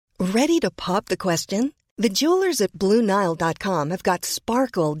Ready to pop the question? The jewelers at BlueNile.com have got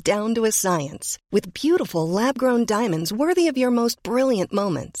sparkle down to a science with beautiful lab-grown diamonds worthy of your most brilliant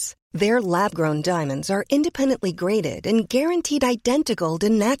moments. Their lab-grown diamonds are independently graded and guaranteed identical to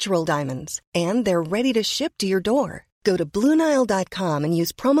natural diamonds, and they're ready to ship to your door. Go to BlueNile.com and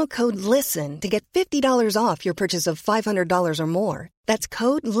use promo code LISTEN to get $50 off your purchase of $500 or more. That's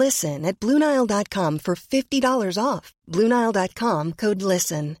code LISTEN at BlueNile.com for $50 off. BlueNile.com, code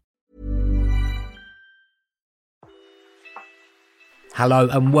LISTEN. Hello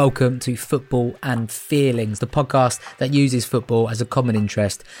and welcome to Football and Feelings, the podcast that uses football as a common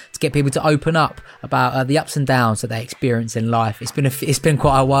interest to get people to open up about the ups and downs that they experience in life. It's been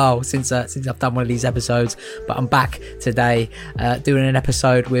quite a while since I've done one of these episodes, but I'm back today doing an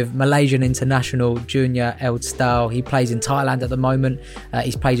episode with Malaysian international Junior Eldstyle. He plays in Thailand at the moment.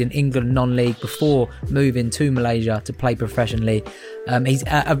 He's played in England non-league before moving to Malaysia to play professionally. He's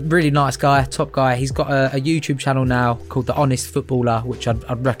a really nice guy, top guy. He's got a YouTube channel now called The Honest Footballer, which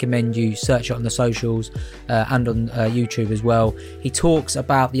I'd recommend you search it on the socials and on YouTube as well. He talks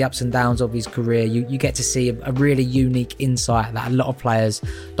about the ups and downs of his career. You get to see a really unique insight that a lot of players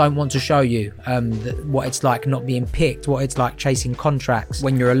don't want to show you, what it's like not being picked, what it's like chasing contracts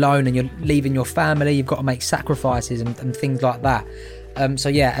when you're alone and you're leaving your family. You've got to make sacrifices and things like that. So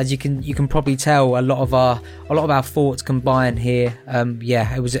yeah, as you can probably tell, a lot of our thoughts combine here.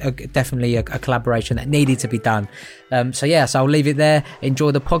 It was definitely a collaboration that needed to be done. So I'll leave it there.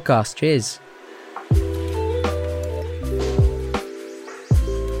 Enjoy the podcast. Cheers.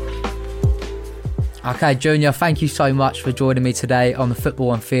 Okay, Junior, thank you so much for joining me today on the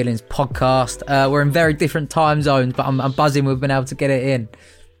Football and Feelings podcast. We're in very different time zones, but I'm buzzing we've been able to get it in.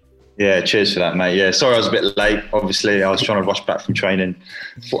 Yeah, cheers for that, mate. Yeah, sorry I was a bit late. Obviously, I was trying to rush back from training.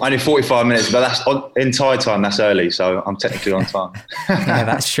 Only 45 minutes, but that's in Thai time, that's early, so I'm technically on time. Yeah,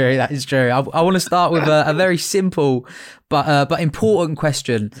 that's true. That is true. I want to start with a very simple but important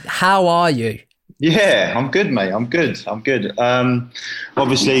question. How are you? Yeah, I'm good, mate. I'm good.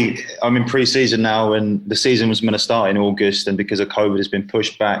 Obviously, I'm in pre-season now, and the season was meant to start in August, and because of COVID, it's been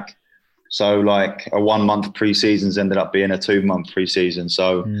pushed back. So like a 1 month pre-season's ended up being a 2 month pre-season.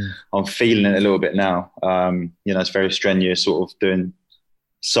 So I'm feeling it a little bit now. It's very strenuous, sort of doing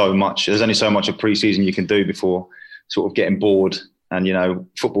so much. There's only so much of pre-season you can do before sort of getting bored. And,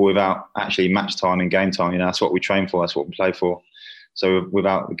 football without actually match time and game time, that's what we train for. That's what we play for. So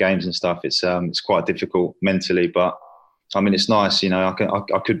without the games and stuff, it's quite difficult mentally. But I mean, it's nice.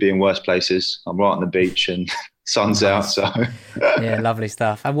 I could be in worse places. I'm right on the beach and sun's out. So yeah, lovely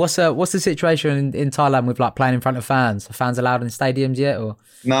stuff. And what's the situation in Thailand with like playing in front of fans? Are fans allowed in stadiums yet? Or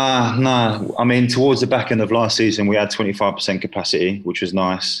Nah. I mean, towards the back end of last season, we had 25% capacity, which was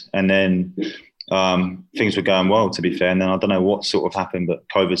nice. And then things were going well, to be fair. And then I don't know what sort of happened, but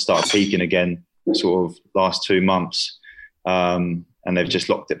COVID started peaking again, sort of last 2 months. And they've just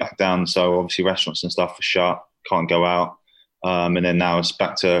locked it back down. So obviously restaurants and stuff are shut, can't go out. And then now it's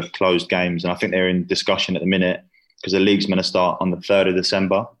back to closed games. And I think they're in discussion at the minute because the league's going to start on the 3rd of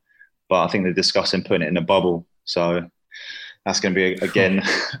December. But I think they're discussing putting it in a bubble. So that's going to be, again,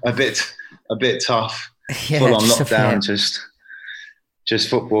 a bit tough. Yeah, full on lockdown, just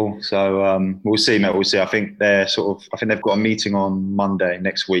football. So we'll see, mate. We'll see. I think they've got a meeting on Monday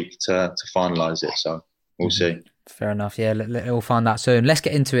next week to finalise it. So we'll see. Fair enough. Yeah, we'll find that soon. Let's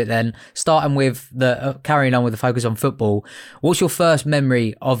get into it then. Starting with carrying on with the focus on football. What's your first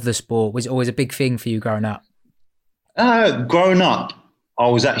memory of the sport? Was it always a big thing for you growing up? Growing up, I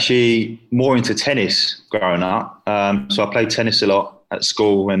was actually more into tennis growing up. So I played tennis a lot at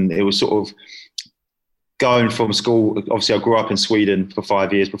school, and it was sort of going from school. Obviously, I grew up in Sweden for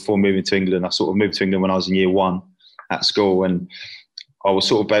 5 years before moving to England. I sort of moved to England when I was in year 1 at school, and I was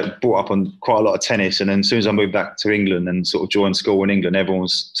sort of brought up on quite a lot of tennis. And then as soon as I moved back to England and sort of joined school in England, everyone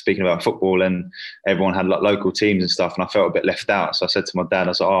was speaking about football and everyone had like local teams and stuff. And I felt a bit left out. So I said to my dad, I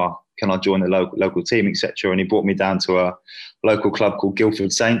was like, can I join the local team, etc. And he brought me down to a local club called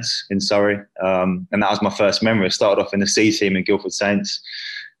Guildford Saints in Surrey. And that was my first memory. I started off in the C team in Guildford Saints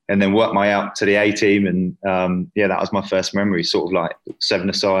and then worked my way up to the A team. And that was my first memory, sort of like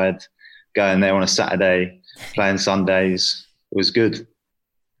 7-a-side, going there on a Saturday, playing Sundays. It was good.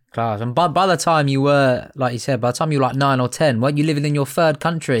 Class. And by the time you were, like you said, by the time you were like 9 or 10, weren't you living in your third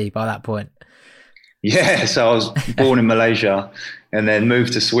country by that point? Yeah, so I was born in Malaysia and then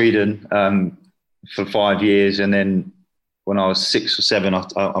moved to Sweden for 5 years. And then when I was 6 or 7,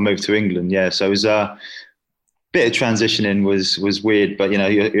 I moved to England. Yeah, so it was a bit of transitioning was weird, but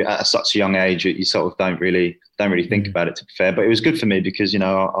you're at such a young age, you sort of don't really think about it, to be fair. But it was good for me because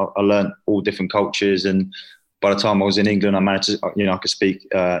I learned all different cultures and by the time I was in England, I managed to, I could speak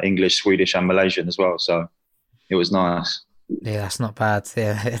English, Swedish, and Malaysian as well. So it was nice. Yeah, that's not bad.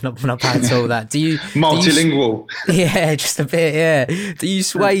 Yeah, not bad at all. That do you multilingual? Yeah, just a bit. Yeah. Do you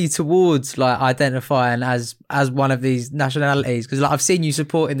sway towards like identifying as one of these nationalities? Because like I've seen you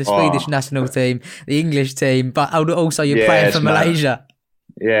supporting the Swedish national team, the English team, but also you're playing for Malaysia.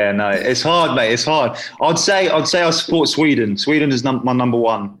 Yeah, no, it's hard, mate. It's hard. I'd say I support Sweden. Sweden is my number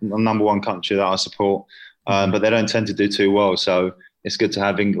one country that I support, but they don't tend to do too well. So it's good to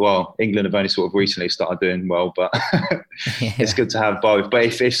have England have only sort of recently started doing well, but it's good to have both. But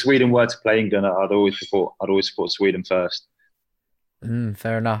if Sweden were to play England, I'd always support Sweden first.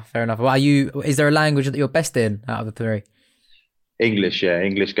 Fair enough. Well, is there a language that you're best in out of the three? English, yeah.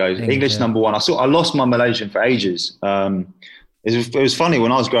 English goes. English number one. I lost my Malaysian for ages. It was funny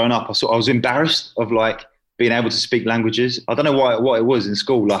when I was growing up. I was embarrassed of like being able to speak languages. I don't know what it was in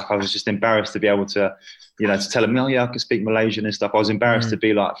school. Like I was just embarrassed to be able to, to tell them, I can speak Malaysian and stuff. I was embarrassed to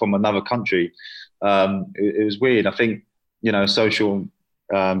be like from another country. It was weird. I think,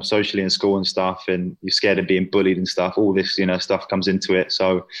 socially in school and stuff, and you're scared of being bullied and stuff. All this, stuff comes into it.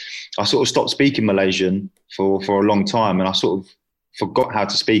 So I sort of stopped speaking Malaysian for a long time, and I sort of forgot how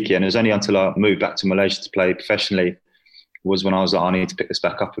to speak it. And it was only until I moved back to Malaysia to play professionally was when I was like, I need to pick this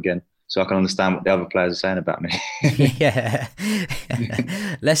back up again so I can understand what the other players are saying about me. Yeah.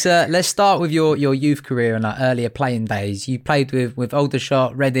 Let's start with your youth career and like earlier playing days. You played with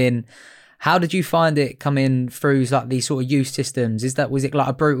Aldershot, Reading. How did you find it coming through like these sort of youth systems? Was it like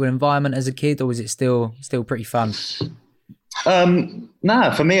a brutal environment as a kid, or was it still pretty fun?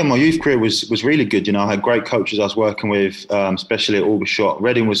 For me, my youth career was really good. I had great coaches I was working with, especially at Aldershot.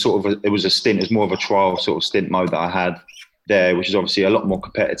 Reading was it was a stint. It was more of a trial sort of stint mode that I had there, which is obviously a lot more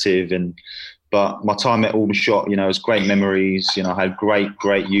competitive. But my time at Aldershot, it was great memories. I had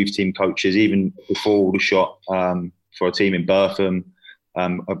great youth team coaches, even before Aldershot, for a team in Bertham.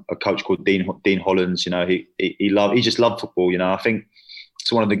 A coach called Dean Hollands. He just loved football. I think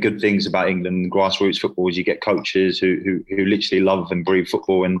it's one of the good things about England grassroots football is you get coaches who literally love and breathe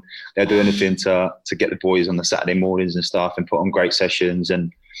football, and they'll do anything to get the boys on the Saturday mornings and stuff and put on great sessions.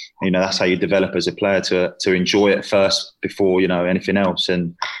 And that's how you develop as a player to enjoy it first before anything else.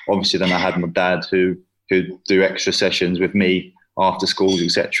 And obviously then I had my dad who do extra sessions with me after schools,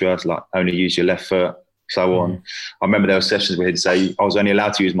 etc. Like only use your left foot, so on. I remember there were sessions where he'd say I was only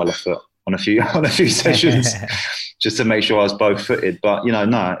allowed to use my left foot on a few sessions just to make sure I was both footed. But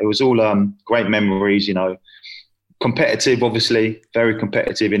it was all great memories. Competitive, obviously, very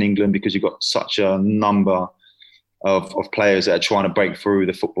competitive in England because you've got such a number of players that are trying to break through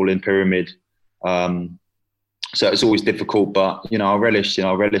the footballing pyramid. So it's always difficult, but I relished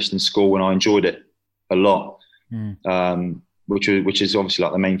in school and I enjoyed it a lot. Which is obviously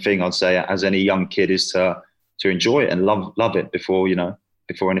like the main thing I'd say as any young kid is to enjoy it and love it before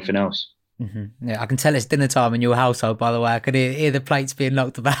anything else. Mm-hmm. Yeah, I can tell it's dinner time in your household, by the way. I can hear the plates being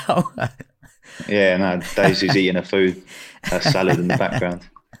knocked about. Yeah, no, Daisy's eating a salad in the background.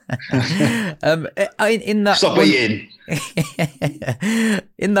 Stop eating.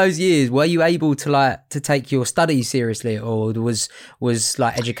 In those years, were you able to take your studies seriously, or was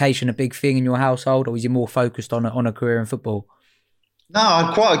like education a big thing in your household, or was you more focused on a career in football? No, I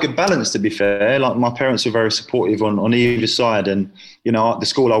had quite a good balance, to be fair. Like my parents were very supportive on either side, and the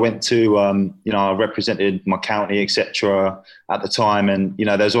school I went to, I represented my county, etc. at the time, and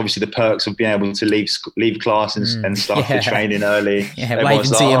there's obviously the perks of being able to leave class and stuff for training early. Yeah, wait and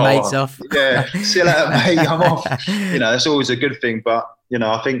see your mates off. Yeah, see you later, mate. I'm off. That's always a good thing. But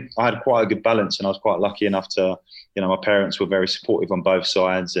I think I had quite a good balance, and I was quite lucky enough to, my parents were very supportive on both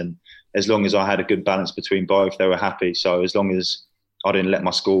sides, and as long as I had a good balance between both, they were happy. So as long as I didn't let my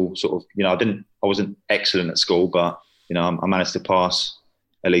school sort of, I wasn't excellent at school, but, I managed to pass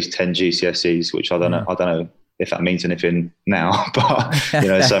at least 10 GCSEs, which I don't know if that means anything now, but,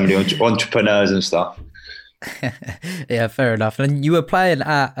 so many entrepreneurs and stuff. Yeah, fair enough. And you were playing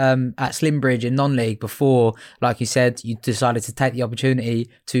at Slimbridge in non-league before, like you said, you decided to take the opportunity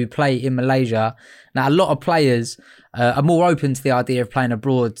to play in Malaysia. Now, a lot of players are more open to the idea of playing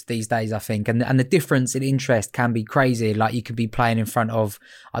abroad these days, I think. And the difference in interest can be crazy. Like you could be playing in front of,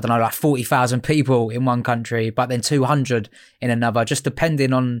 I don't know, like 40,000 people in one country, but then 200 in another, just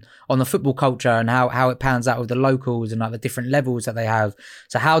depending on the football culture and how it pans out with the locals and like the different levels that they have.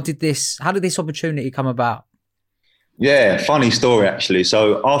 So how did this opportunity come about? Yeah, funny story actually.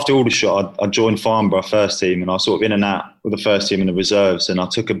 So after Aldershot, I joined Farnborough first team, and I was sort of in and out with the first team in the reserves. And I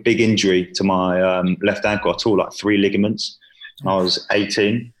took a big injury to my left ankle. I tore like 3 ligaments. And I was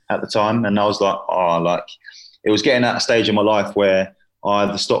 18 at the time, and I was like, it was getting at a stage in my life where I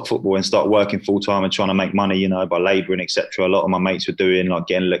had to stop football and start working full time and trying to make money, by labouring, etc. A lot of my mates were doing like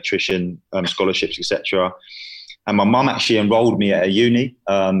getting electrician scholarships, etc. And my mum actually enrolled me at a uni.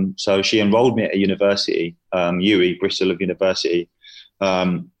 So she enrolled me at a university, UWE, Bristol University,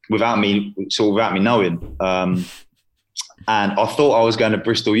 without me knowing. And I thought I was going to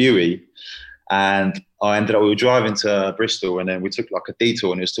Bristol UWE. And we were driving to Bristol, and then we took like a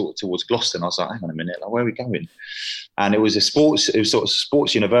detour, and it was towards Gloucester. And I was like, hang on a minute, like, where are we going? And it was sort of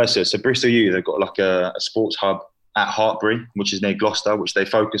sports university. So Bristol UWE, they've got like a sports hub at Hartpury, which is near Gloucester, which they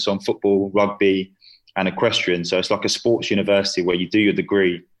focus on football, rugby, and equestrian. So it's like a sports university where you do your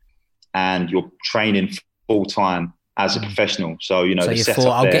degree and you're training full time as a professional. So, so you thought,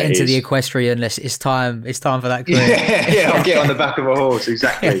 I'll get into the equestrian. It's time for that career. Yeah, I'll get on the back of a horse.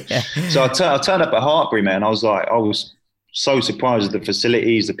 Exactly. So I turned up at Hartpury, man. I was so surprised at the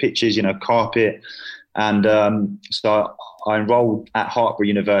facilities, the pitches, carpet. And so I enrolled at Hartpury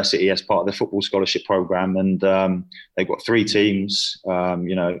University as part of the football scholarship program. And they've got 3 teams,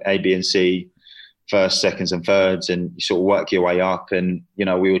 A, B and C, first, seconds and thirds, and you sort of work your way up. And, we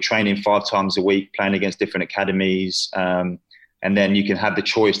were training 5 times a week, playing against different academies. And then you can have the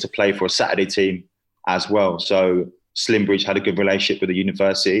choice to play for a Saturday team as well. So Slimbridge had a good relationship with the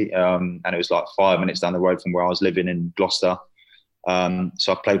university, and it was like 5 minutes down the road from where I was living in Gloucester.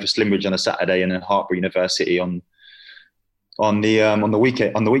 So I played for Slimbridge on a Saturday and then Hartpury University on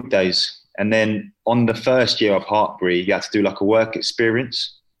the weekdays. And then on the first year of Hartpury, you had to do like a work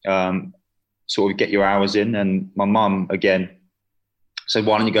experience, sort of get your hours in. And my mum, again, said,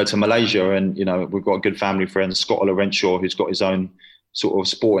 why don't you go to Malaysia? And, we've got a good family friend, Scott Lorenshaw, who's got his own sort of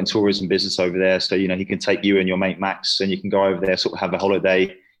sport and tourism business over there. So, he can take you and your mate Max, and you can go over there, sort of have a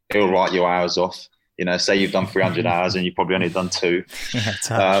holiday. He'll write your hours off. Say you've done 300 hours and you've probably only done 2.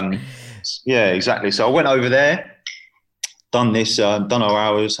 Yeah, exactly. So I went over there, done our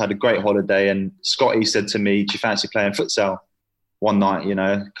hours, had a great holiday. And Scotty said to me, do you fancy playing futsal? One night,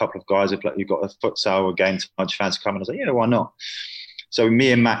 a couple of guys have got a futsal game tonight, do you fancy coming? I was like, yeah, why not? So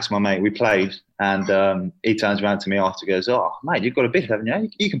me and Max, my mate, we played, and he turns around to me after, goes, oh, mate, you've got a bit, haven't you?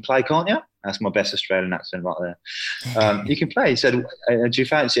 You can play, can't you? That's my best Australian accent right there. You can play. He said, do you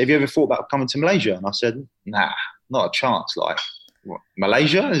fancy, have you ever thought about coming to Malaysia? And I said, nah, not a chance. Like, what,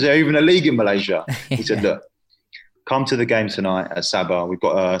 Malaysia? Is there even a league in Malaysia? He said, look, come to the game tonight at Sabah. We've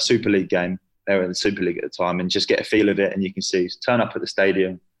got a Super League game. They were in the Super League at the time, and just get a feel of it. And you can see, turn up at the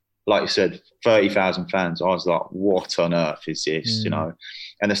stadium, like you said, 30,000 fans. I was like, what on earth is this, And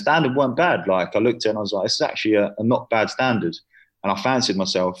the standard weren't bad. Like, I looked at it and I was like, this is actually a not bad standard. And I fancied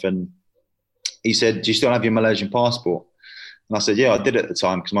myself. And he said, do you still have your Malaysian passport? And I said, yeah, I did at the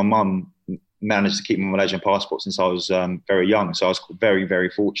time, because my mum managed to keep my Malaysian passport since I was very young. So I was very, very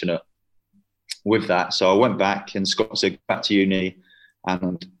fortunate with that. So I went back, and Scott said, back to uni.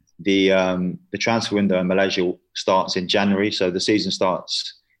 And the transfer window in Malaysia starts in January. So the season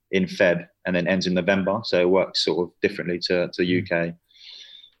starts in Feb and then ends in November. So it works sort of differently to the UK.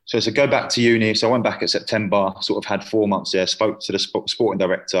 So go back to uni. So I went back at September, sort of had 4 months there, spoke to the sporting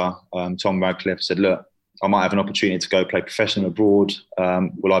director, Tom Radcliffe, said, look, I might have an opportunity to go play professional abroad.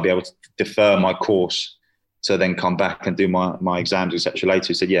 Will I be able to defer my course to then come back and do my exams, etc. later?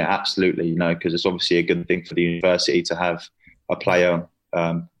 He said, yeah, absolutely, because it's obviously a good thing for the university to have a player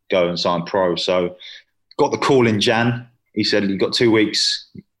go and sign pro. So got the call in Jan. He said, you've got 2 weeks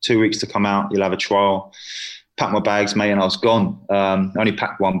to come out. You'll have a trial. Packed my bags, mate, and I was gone. Only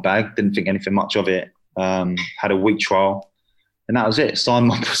packed 1 bag. Didn't think anything much of it. Had a week trial, and that was it. Signed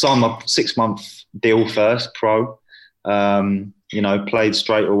my 6-month deal first, pro. Played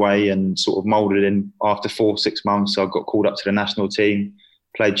straight away and sort of moulded in after 4-6 months. So I got called up to the national team.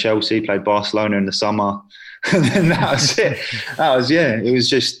 Played Chelsea, played Barcelona in the summer. And then that was it. It was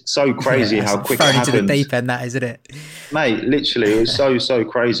just so crazy how quick it happened. Thrown into the deep end, that, isn't it? Mate, literally, it was so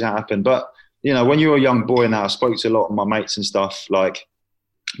crazy how it happened. But, when you're a young boy now, I spoke to a lot of my mates and stuff, like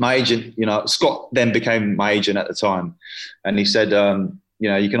my agent, Scott then became my agent at the time. And he said,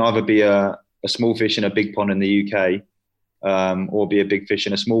 you can either be a small fish in a big pond in the UK, or be a big fish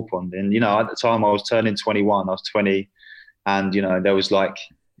in a small pond. And, at the time I was turning 21, I was 20. And, there was like,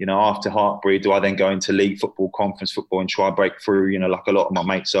 after Hartpury, do I then go into league football, conference football and try to break through, like a lot of my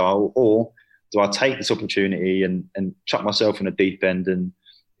mates are? Or do I take this opportunity and chuck myself in the deep end and,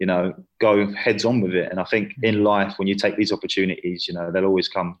 go heads on with it? And I think in life, when you take these opportunities, they'll always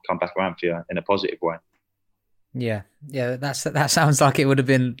come back around for you in a positive way. Yeah, that sounds like it would have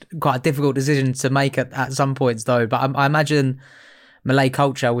been quite a difficult decision to make at some points, though. But I imagine Malay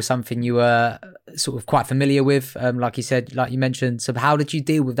culture was something you were sort of quite familiar with, like you said, like you mentioned. So how did you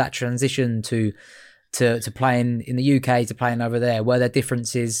deal with that transition to to playing in the UK to playing over there? Were there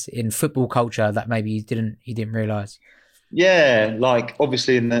differences in football culture that maybe you didn't realise? Yeah, like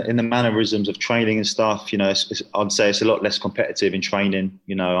obviously in the mannerisms of training and stuff, you know, I'd say it's a lot less competitive in training.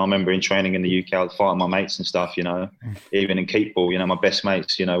 You know, I remember in training in the UK, I'd fight my mates and stuff. You know, even in keepball, you know, my best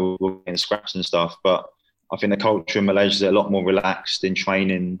mates, you know, we were in scraps and stuff. But I think the culture in Malaysia is a lot more relaxed in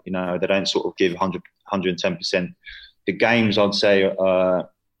training. You know, they don't sort of give 110%. The games, I'd say, are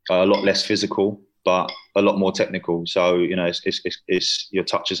a lot less physical, but a lot more technical. So, you know, it's your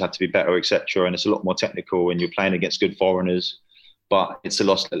touches have to be better, etc. And it's a lot more technical, and you're playing against good foreigners, but it's a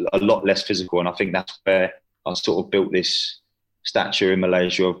lot less physical. And I think that's where I sort of built this stature in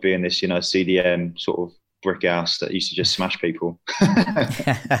Malaysia of being this, you know, CDM sort of brick house that used to just smash people.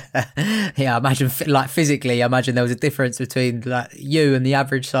 Yeah, I imagine like physically, I imagine there was a difference between like you and the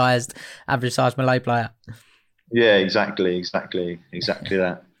average sized Malay player. Yeah, exactly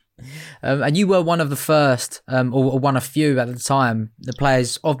that. And you were one of the first, or one of few at the time, the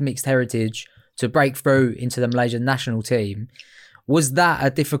players of mixed heritage to break through into the Malaysian national team. Was that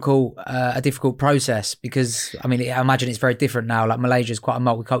a difficult process? Because I mean, I imagine it's very different now. Like Malaysia is quite a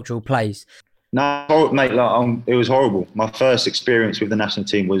multicultural place. No, mate, it was horrible. My first experience with the national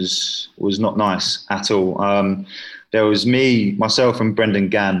team was not nice at all. There was myself and Brendan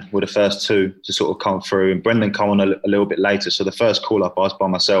Gann were the first two to sort of come through, and Brendan came on a little bit later. So the first call up, I was by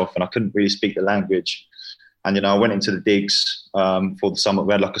myself and I couldn't really speak the language. And, you know, I went into the digs for the summer.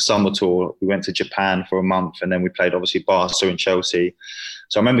 We had like a summer tour. We went to Japan for a month, and then we played obviously Barca and Chelsea.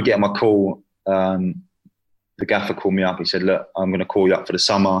 So I remember getting my call. The gaffer called me up. He said, look, I'm going to call you up for the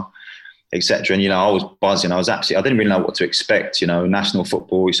summer, etc. And, you know, I was buzzing. I didn't really know what to expect, you know, national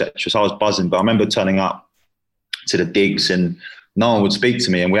football, etc. So I was buzzing. But I remember turning up to the digs and no one would speak to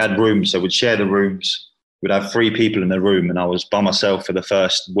me, and we had rooms, so we'd share the rooms. We'd have 3 people in the room, and I was by myself for the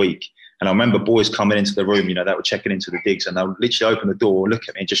first week. And I remember boys coming into the room, you know, they were checking into the digs, and they would literally open the door, look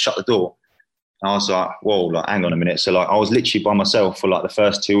at me and just shut the door. And I was like, whoa, like, hang on a minute. So like I was literally by myself for like the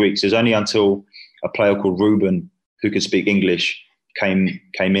first 2 weeks. It was only until a player called Ruben, who could speak English, came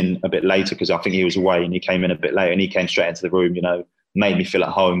in a bit later, because I think he was away, and he came in a bit later, and he came straight into the room, you know, made me feel at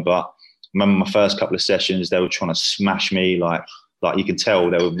home. But I remember my first couple of sessions, they were trying to smash me, like you could tell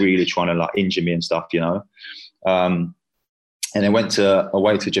they were really trying to like injure me and stuff, you know. And they went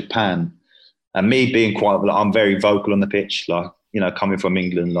away to Japan, and me being quite, like, I'm very vocal on the pitch, like, you know, coming from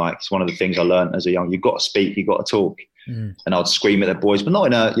England, like it's one of the things I learned as a young. You've got to speak, you've got to talk, and I'd scream at the boys, but not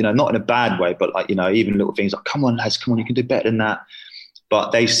in a bad way, but like, you know, even little things like, come on lads, come on, you can do better than that.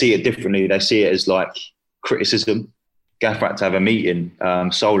 But they see it differently. They see it as like criticism. Gaffer had to have a meeting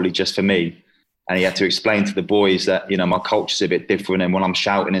solely just for me, and he had to explain to the boys that, you know, my culture's a bit different, and when I'm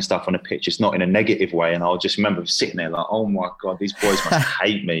shouting and stuff on the pitch, it's not in a negative way. And I just remember sitting there like, oh my God, these boys must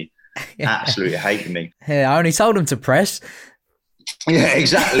hate me. Absolutely hating me. Yeah, I only told them to press. Yeah,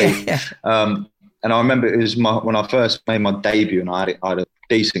 exactly. And I remember it was when I first made my debut, and I had a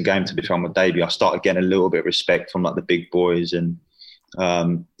decent game to be on my debut. I started getting a little bit of respect from like the big boys, and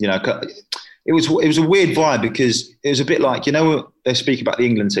you know, it was a weird vibe, because it was a bit like, you know, they speak about the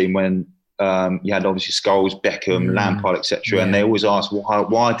England team when you had obviously Scholes, Beckham, Lampard, etc. And they always ask,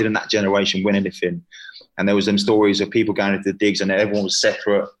 why didn't that generation win anything? And there was them stories of people going into the digs and everyone was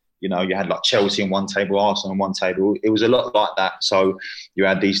separate. You know, you had like Chelsea on one table, Arsenal on one table. It was a lot like that. So you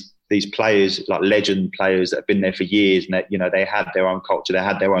had these players, like legend players that have been there for years, and that, you know, they had their own culture, they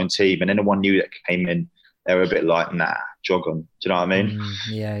had their own team, and anyone new that came in, they were a bit like, nah, jog on. Do you know what I mean?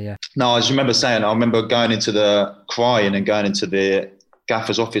 Yeah. No, I just remember saying, I remember going into crying and going into the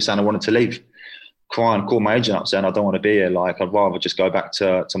gaffer's office, and I wanted to leave. Crying, call my agent up saying, I don't want to be here. Like, I'd rather just go back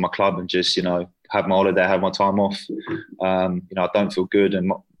to my club and just, you know, have my holiday, have my time off. You know, I don't feel good.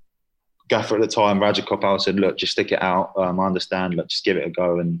 And gaffer at the time, Raja Kopal, said, look, just stick it out. I understand. Look, just give it a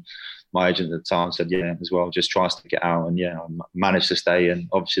go. And my agent at the time said, yeah, as well, just try to stick it out. And yeah, I managed to stay. And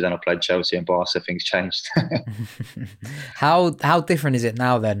obviously then I played Chelsea and Barca, things changed. How different is it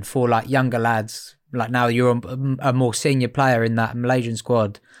now then for like younger lads? Like now you're a more senior player in that Malaysian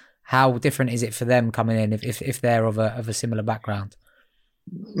squad. How different is it for them coming in if they're of a similar background?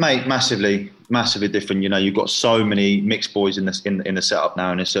 Mate, massively different. You know, you've got so many mixed boys in the setup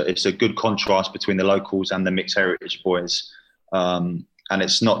now, and it's a good contrast between the locals and the mixed heritage boys. And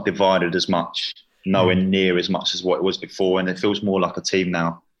it's not divided as much, nowhere near as much as what it was before. And it feels more like a team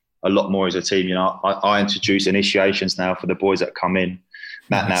now, a lot more as a team. You know, I introduce initiations now for the boys that come in.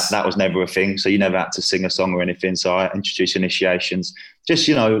 That was never a thing. So you never had to sing a song or anything. So I introduce initiations, just,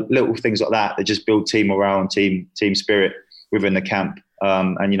 you know, little things like that. They just build team morale and team spirit within the camp.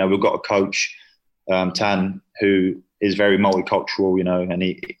 And, you know, we've got a coach, Tan, who is very multicultural, you know, and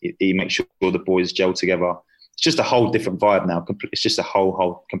he makes sure the boys gel together. It's just a whole different vibe now. It's just a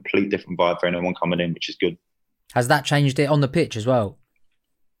whole complete different vibe for anyone coming in, which is good. Has that changed it on the pitch as well?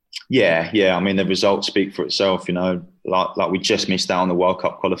 Yeah. I mean, the results speak for itself, you know. Like we just missed out on the World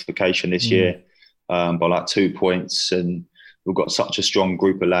Cup qualification this year by like 2 points, and we've got such a strong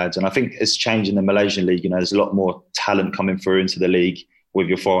group of lads. And I think it's changing the Malaysian league. You know, there's a lot more talent coming through into the league with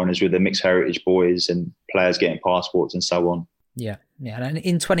your foreigners, with the mixed heritage boys and players getting passports and so on. Yeah. And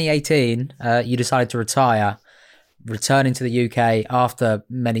in 2018, you decided to retire, returning to the UK after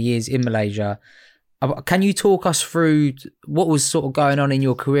many years in Malaysia. Can you talk us through what was sort of going on in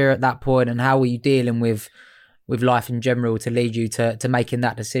your career at that point, and how were you dealing with life in general to lead you to making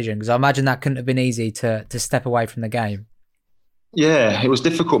that decision? Because I imagine that couldn't have been easy to step away from the game. Yeah, it was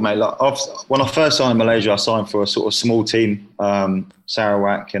difficult, mate. Like when I first signed in Malaysia, I signed for a sort of small team,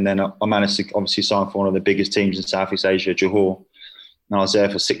 Sarawak, and then I managed to obviously sign for one of the biggest teams in Southeast Asia, Johor. And I was there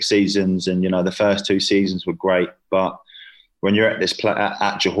for 6 seasons, and you know the first 2 seasons were great, but when you're at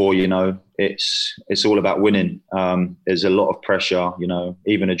at Johor, you know it's all about winning. There's a lot of pressure, you know.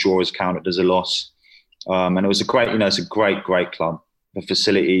 Even a draw is counted as a loss, and it was it's a great club. The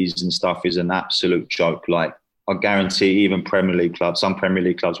facilities and stuff is an absolute joke. Like, I guarantee even some Premier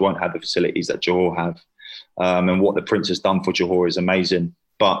League clubs won't have the facilities that Johor have. And what the Prince has done for Johor is amazing.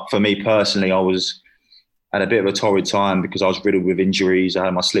 But for me personally, I was at a bit of a torrid time because I was riddled with injuries. I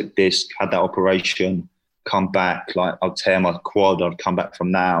had my slip disc, had that operation, come back, like I'd tear my quad, I'd come back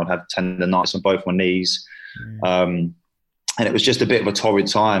from that, I'd have tendonitis on both my knees. And it was just a bit of a torrid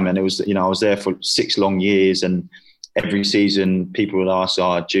time. And it was, you know, I was there for 6 long years, and every season people would ask,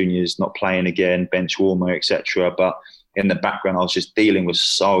 Junior's not playing again, bench warmer, etc. But in the background, I was just dealing with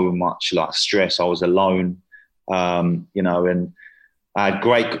so much like stress. I was alone, you know, and I had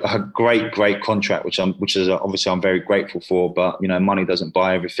a great contract, which is obviously I'm very grateful for. But you know, money doesn't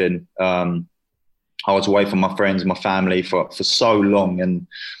buy everything. I was away from my friends, my family for so long, and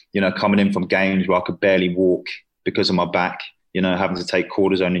you know, coming in from games where I could barely walk because of my back, you know, having to take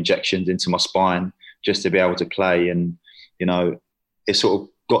cortisone injections into my spine just to be able to play. And, you know, it sort of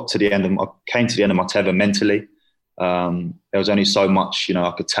came to the end of my tether mentally. There was only so much, you know,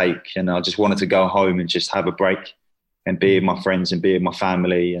 I could take, and I just wanted to go home and just have a break and be with my friends and be with my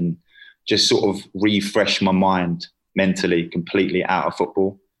family and just sort of refresh my mind mentally completely out of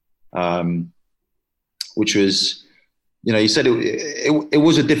football. Which was, you know, you said it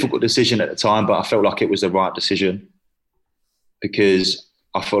was a difficult decision at the time, but I felt like it was the right decision, because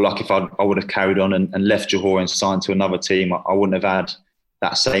I feel like if I would have carried on and left Johor and signed to another team, I wouldn't have had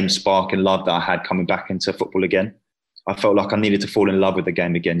that same spark and love that I had coming back into football again. I felt like I needed to fall in love with the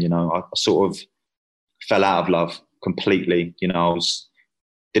game again. You know, I sort of fell out of love completely. You know,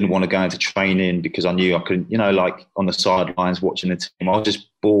 didn't want to go into training because I knew I couldn't, you know, like on the sidelines watching the team, I was just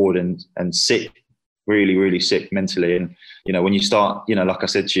bored and sick, really, really sick mentally. And, you know, when you start, you know, like I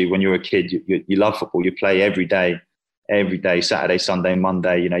said to you, when you're a kid, you love football, you play every day, Saturday, Sunday,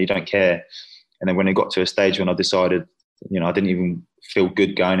 Monday, you know, you don't care. And then when it got to a stage when I decided, you know, I didn't even feel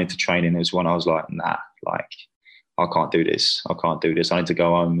good going into training, it was when I was like, nah, like, I can't do this. I need to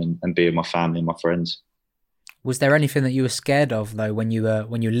go home and be with my family and my friends. Was there anything that you were scared of though when you were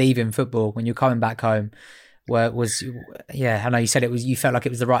leaving football, when you're coming back home? I know you said you felt like it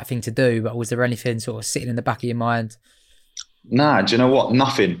was the right thing to do, but was there anything sort of sitting in the back of your mind? Nah, do you know what?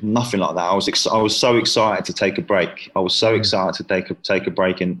 Nothing like that. I was so excited to take a break. I was so excited to take a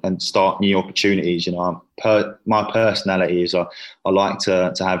break and start new opportunities. You know, my personality is I like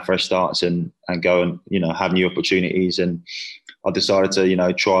to have fresh starts and go and, you know, have new opportunities. And I decided to, you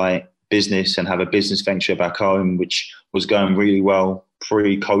know, try business and have a business venture back home, which was going really well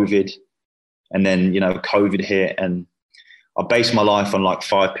pre-COVID. And then, you know, COVID hit, and I based my life on like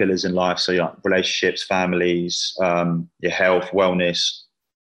 5 pillars in life. So, yeah, relationships, families, your health, wellness,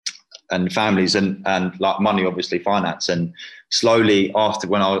 and families, and like money, obviously finance. And slowly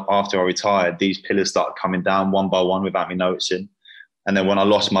after I retired, these pillars started coming down one by one without me noticing. And then when I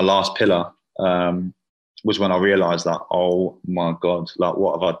lost my last pillar, was when I realised that, oh my God, like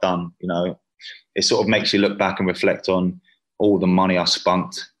what have I done? You know, it sort of makes you look back and reflect on all the money I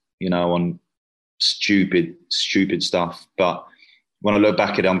spunked, you know, on stupid stuff. But when I look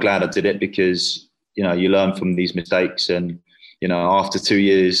back at it, I'm glad I did it, because, you know, you learn from these mistakes. And, you know, after 2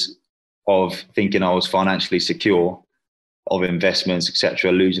 years of thinking I was financially secure, of investments,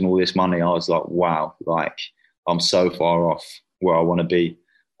 etc., losing all this money, I was like, wow, like I'm so far off where I want to be.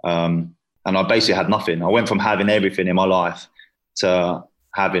 And I basically had nothing. I went from having everything in my life to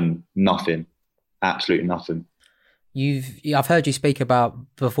having nothing, absolutely nothing. I've heard you speak about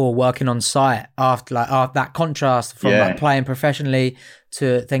before working on site after that contrast from like playing professionally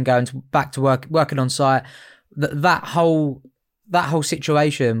to then going back to working on site. That whole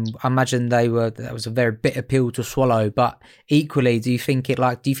situation, I imagine that was a very bitter pill to swallow. But equally, do you think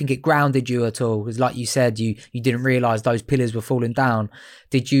it grounded you at all? Because like you said, you didn't realise those pillars were falling down.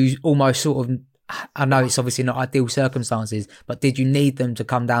 Did you almost sort of? I know it's obviously not ideal circumstances, but did you need them to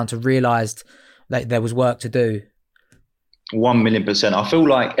come down to realise that there was work to do? 1,000,000%. I feel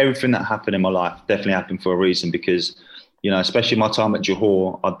like everything that happened in my life definitely happened for a reason, because, especially my time at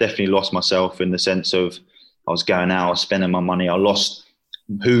Johor, I definitely lost myself in the sense of I was going out, I was spending my money. I lost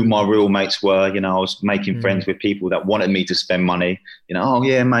who my real mates were. I was making friends with people that wanted me to spend money. Oh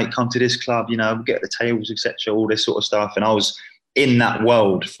yeah, mate, come to this club, we'll get the tables, etc., all this sort of stuff. And I was in that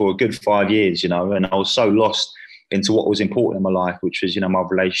world for a good 5 years, and I was so lost into what was important in my life, which was, my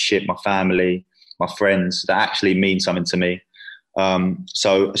relationship, my family, my friends that actually mean something to me.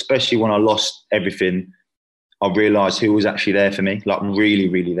 So especially when I lost everything, I realised who was actually there for me, like really,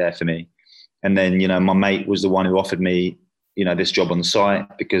 really there for me. And then, my mate was the one who offered me, this job on the site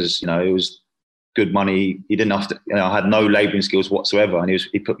because, it was good money. He didn't have to, I had no labouring skills whatsoever. And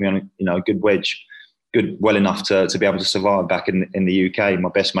he put me on, a good wage, well enough to be able to survive back in the UK. My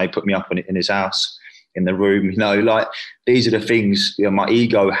best mate put me up in his house, in the room, like these are the things, my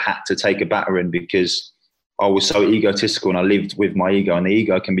ego had to take a battering because I was so egotistical and I lived with my ego, and the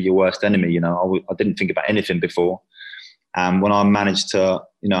ego can be your worst enemy. I didn't think about anything before. And when I managed to,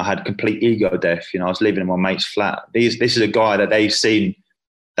 I had complete ego death, I was living in my mate's flat. This is a guy that they've seen,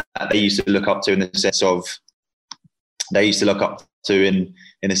 that they used to look up to in the sense of,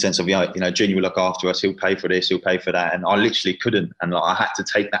 in the sense of, Junior will look after us, he'll pay for this, he'll pay for that. And I literally couldn't. And I had to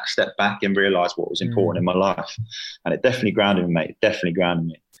take that step back and realise what was important in my life. And it definitely grounded me, mate. It definitely grounded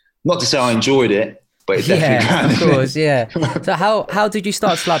me. Not to say I enjoyed it, but it definitely grounded me. Of course, yeah. So how did you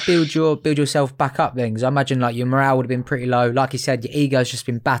start to build yourself back up then? Because I imagine your morale would have been pretty low. Like you said, your ego's just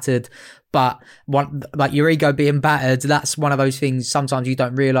been battered. But your ego being battered, that's one of those things. Sometimes you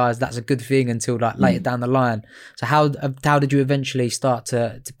don't realise that's a good thing until later down the line. So how did you eventually start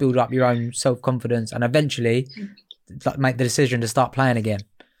to build up your own self-confidence and eventually make the decision to start playing again?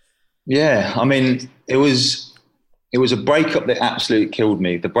 Yeah, I mean, it was a breakup that absolutely killed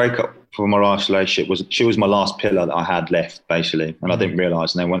me. The breakup from my last relationship she was my last pillar that I had left, basically, and I didn't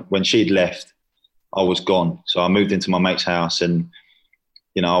realise. And then when she'd left, I was gone. So I moved into my mate's house, and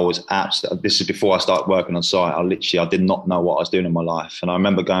I was absolutely. This is before I started working on site. I did not know what I was doing in my life, and I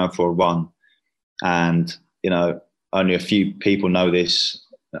remember going for a run, and only a few people know this.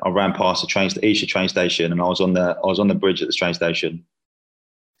 I ran past the Esher train station, and I was on the bridge at the train station,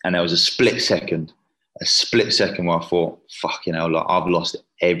 and there was a split second where I thought, fucking hell, I've lost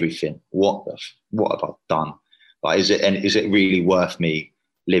everything. What have I done? Is it really worth me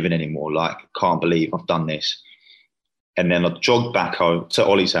living anymore? Can't believe I've done this. And then I jogged back home to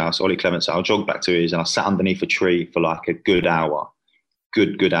Ollie's house, Ollie Clement's house. I jogged back to his, and I sat underneath a tree for a good hour,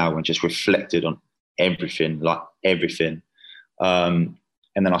 and just reflected on everything. And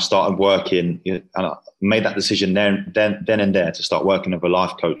then I started working, and I made that decision then and there to start working with a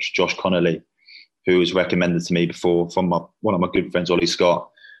life coach, Josh Connolly, who was recommended to me before from one of my good friends, Ollie Scott.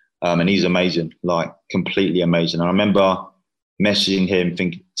 And he's amazing, completely amazing. And I remember messaging him,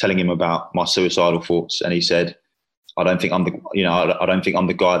 telling him about my suicidal thoughts. And he said, I don't think I'm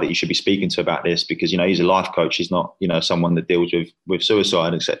the guy that you should be speaking to about this, because, he's a life coach. He's not, someone that deals with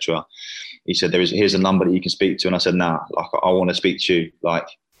suicide, etc. He said, here's a number that you can speak to. And I said, nah, I want to speak to you.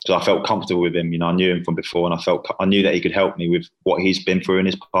 So I felt comfortable with him. I knew him from before, and I knew that he could help me with what he's been through in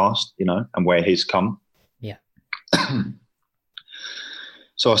his past, and where he's come. Yeah.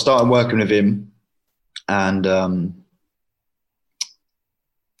 So I started working with him, and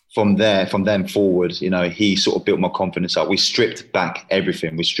from then forward, he sort of built my confidence up. We stripped back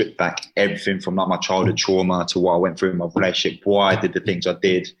everything. From my childhood trauma to what I went through in my relationship, why I did the things I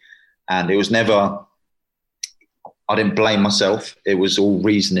did. And it was never, I didn't blame myself. It was all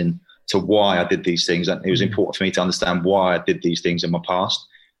reasoning to why I did these things. And it was important for me to understand why I did these things in my past,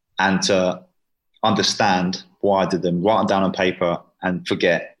 and to understand why I did them, write them down on paper, and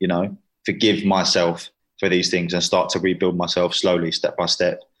forgive myself for these things, and start to rebuild myself slowly, step by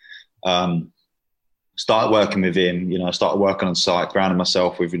step. Started working with him, started working on site, grounding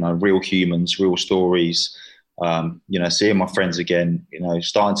myself with, real humans, real stories, seeing my friends again,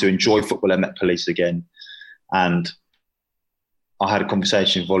 starting to enjoy football at Met Police again. And I had a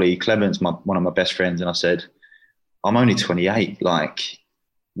conversation with Ollie Clements, one of my best friends, and I said, I'm only 28.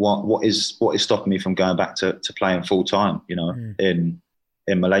 What is stopping me from going back to playing full time, in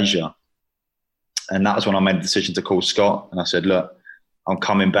Malaysia? And that was when I made the decision to call Scott. And I said, look, I'm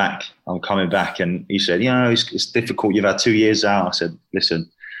coming back. And he said, it's difficult. You've had 2 years out. I said, listen,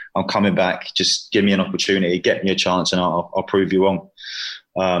 I'm coming back. Just give me an opportunity, get me a chance, and I'll prove you wrong.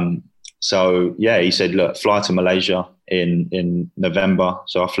 So he said, look, fly to Malaysia in November.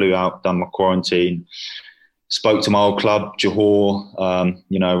 So I flew out, done my quarantine, spoke to my old club, Johor,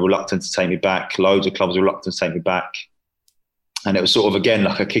 reluctant to take me back. Loads of clubs reluctant to take me back. And it was sort of, again,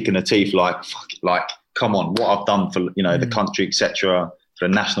 like a kick in the teeth, like, fuck, like, come on, what I've done for, the country, etc., for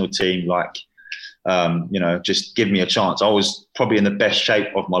the national team, like, just give me a chance. I was probably in the best shape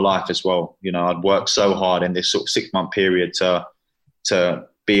of my life as well. I'd worked so hard in this sort of 6-month period to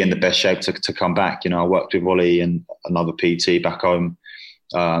be in the best shape to come back. I worked with Ollie and another PT back home.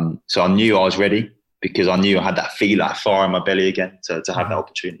 So I knew I was ready because I knew I had that fire in my belly again to have that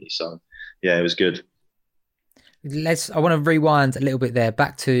opportunity. So, it was good. I want to rewind a little bit there.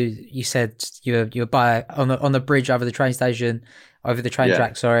 Back to, you said you were by on the bridge over the train station, over the train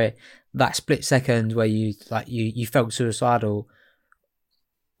track. Sorry, that split second where you felt suicidal.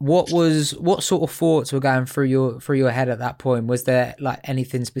 What sort of thoughts were going through your head at that point? Was there like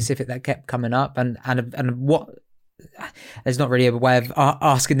anything specific that kept coming up? And what? There's not really a way of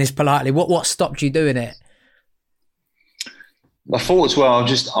asking this politely. What stopped you doing it? My thoughts were, I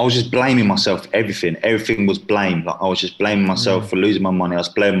was just blaming myself for everything. Everything was blame. Like I was just blaming myself for losing my money. I was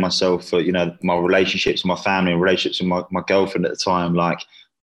blaming myself for, my relationships, my family, relationships with my girlfriend at the time. Like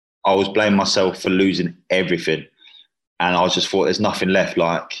I was blaming myself for losing everything. And I was just thought, there's nothing left.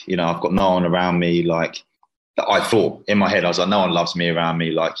 Like, I've got no one around me. Like I thought in my head, I was like, no one loves me around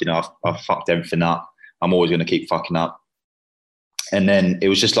me. Like, I've fucked everything up. I'm always going to keep fucking up. And then it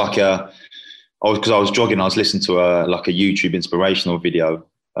was just like because I was jogging, I was listening to a YouTube inspirational video,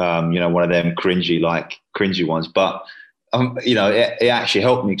 one of them cringy ones. But, it actually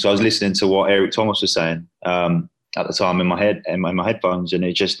helped me because I was listening to what Eric Thomas was saying at the time in my headphones, and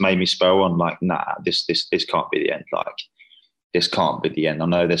it just made me spur on like, nah, this can't be the end. Like, this can't be the end. I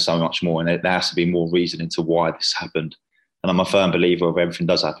know there's so much more, and there has to be more reason into why this happened. And I'm a firm believer of everything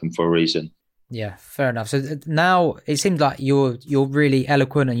does happen for a reason. Yeah, fair enough. So now it seems like you're really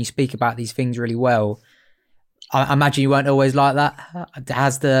eloquent and you speak about these things really well. I imagine you weren't always like that.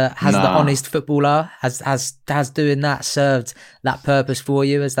 Has the honest footballer has doing that served that purpose for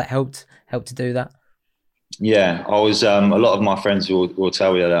you? Has that helped to do that? Yeah, I was. A lot of my friends will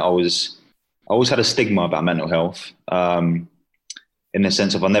tell you that I always had a stigma about mental health, in the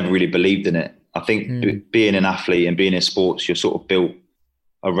sense of I never really believed in it. I think being an athlete and being in sports, you're sort of built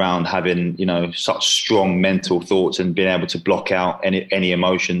around having, such strong mental thoughts and being able to block out any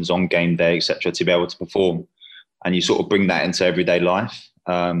emotions on game day, etc., to be able to perform. And you sort of bring that into everyday life,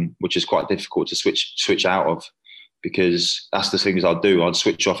 which is quite difficult to switch out of, because that's the things I'll do. I'd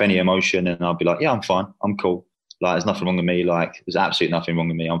switch off any emotion and I'll be like, yeah, I'm fine. I'm cool. Like, there's nothing wrong with me. Like, there's absolutely nothing wrong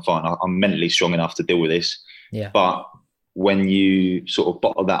with me. I'm fine. I'm mentally strong enough to deal with this. Yeah. But when you sort of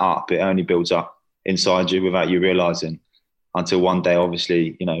bottle that up, it only builds up inside you without you realizing, until one day,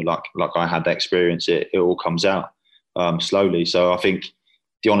 obviously, like I had that experience, it all comes out slowly. So I think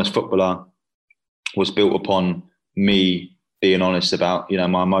The Honest Footballer was built upon me being honest about,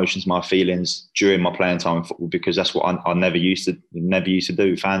 my emotions, my feelings during my playing time in football, because that's what I never used to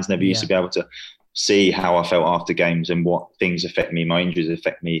do. Fans never used to be able to see how I felt after games and what things affect me, my injuries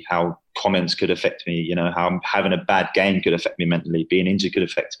affect me, how comments could affect me, how having a bad game could affect me mentally, being injured could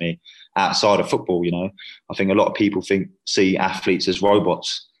affect me outside of football. I think a lot of people see athletes as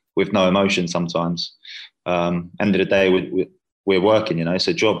robots with no emotion sometimes. End of the day, we're working, it's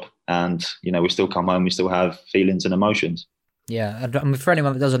a job, and, we still come home, we still have feelings and emotions. Yeah, and for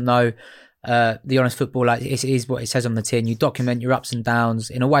anyone that doesn't know, The Honest Footballer, it is what it says on the tin. You document your ups and downs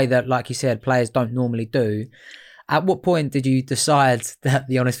in a way that, like you said, players don't normally do. At what point did you decide that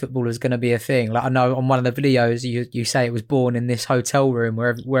The Honest Footballer was going to be a thing? Like, I know on one of the videos you say it was born in this hotel room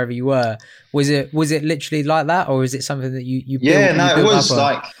wherever you were. Was it literally like that, or is it something that you built? Yeah, no, it was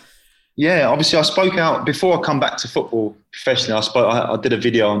like, yeah. Obviously, I spoke out before I come back to football professionally. I did a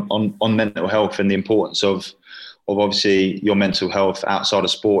video on mental health and the importance of obviously your mental health outside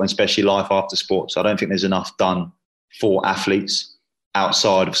of sport, and especially life after sports. I don't think there's enough done for athletes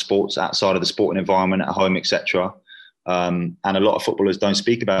outside of sports, outside of the sporting environment, at home, etc. And a lot of footballers don't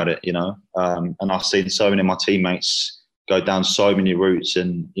speak about it, and I've seen so many of my teammates go down so many routes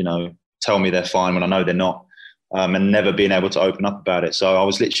and, tell me they're fine when I know they're not, and never being able to open up about it. So I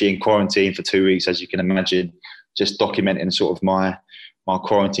was literally in quarantine for 2 weeks, as you can imagine, just documenting sort of my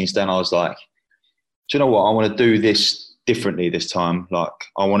quarantine stay. And I was like, do you know what? I want to do this differently this time. Like,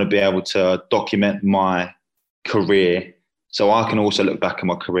 I want to be able to document my career so I can also look back at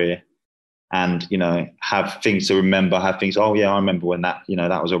my career and, you know, have things to remember, have things, oh yeah, I remember when that, you know,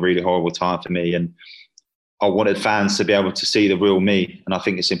 that was a really horrible time for me. And I wanted fans to be able to see the real me. And I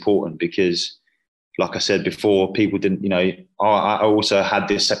think it's important because, like I said before, people didn't, you know, I also had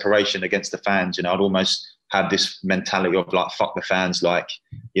this separation against the fans. You know, I'd almost had this mentality of like, fuck the fans, like,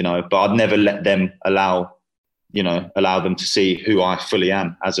 you know, but I'd never let them allow them to see who I fully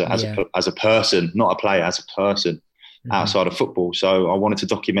am as a person, not a player, as a person outside of football. So I wanted to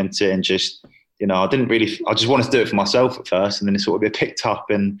document it and just, you know, I just wanted to do it for myself at first, and then it sort of get picked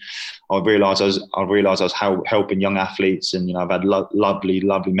up, and I realised I was helping young athletes, and, you know, I've had lovely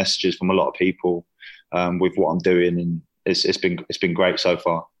messages from a lot of people with what I'm doing, and it's been great so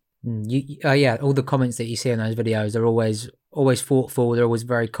far. Yeah, all the comments that you see in those videos are always thoughtful. They're always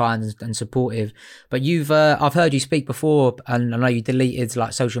very kind and supportive. But I've heard you speak before, and I know you deleted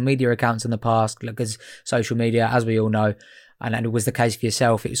like social media accounts in the past, because social media, as we all know, and it was the case for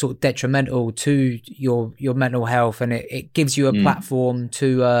yourself, it's sort of detrimental to your mental health, and it gives you a platform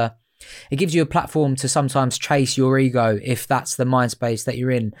to sometimes chase your ego, if that's the mind space that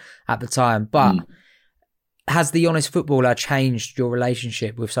you're in at the time. But has The Honest Footballer changed your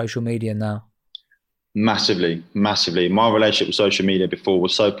relationship with social media now? Massively. My relationship with social media before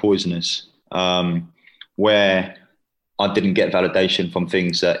was so poisonous, where I didn't get validation from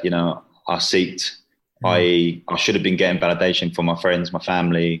things that, you know, I seeked. I should have been getting validation from my friends, my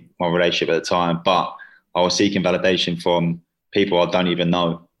family, my relationship at the time, but I was seeking validation from people I don't even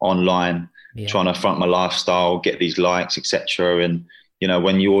know online, trying to front my lifestyle, get these likes, etc. And, you know,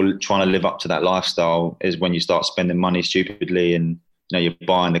 when you're trying to live up to that lifestyle is when you start spending money stupidly, and, you know, you're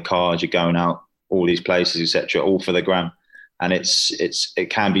buying the cars, you're going out all these places, etc., all for the gram. And it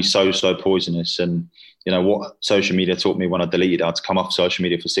can be so poisonous. And, you know, what social media taught me when I deleted it, I had to come off social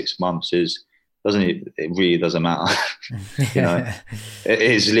media for 6 months, it really doesn't matter. You know, it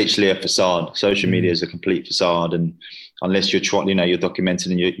is literally a facade. Social media is a complete facade, and unless you're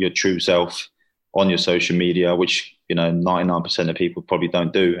documenting your true self on your social media, which, you know, 99% of people probably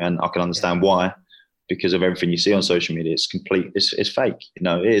don't do, and I can understand why, because of everything you see on social media. It's fake. You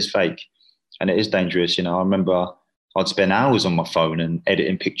know, it is fake, and it is dangerous. You know, I remember I'd spend hours on my phone and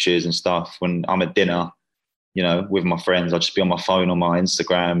editing pictures and stuff when I'm at dinner, you know, with my friends. I'd just be on my phone, on my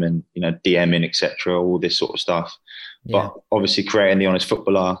Instagram, and, you know, DMing, etc., all this sort of stuff. Yeah. But obviously creating The Honest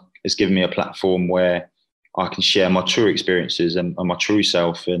Footballer has given me a platform where I can share my true experiences and my true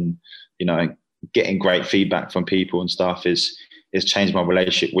self, and, you know, getting great feedback from people and stuff is changed my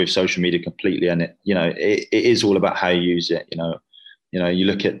relationship with social media completely. And it, you know, it is all about how you use it. You know, you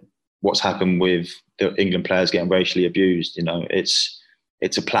look at what's happened with the England players getting racially abused. You know, it's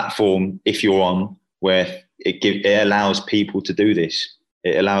a platform, if you're on, where it allows people to do this.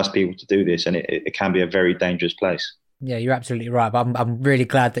 It allows people to do this, and it can be a very dangerous place. Yeah, you're absolutely right. But I'm really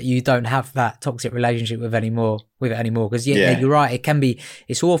glad that you don't have that toxic relationship with it anymore. Because you're right. It can be.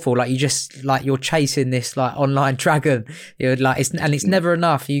 It's awful. Like you're chasing this like online dragon. You're like it's never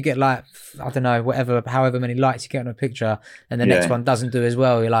enough. You get like, I don't know, however many likes you get on a picture, and the next one doesn't do as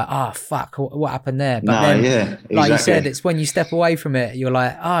well. You're like, fuck, what happened there? But exactly. Like you said, it's when you step away from it, you're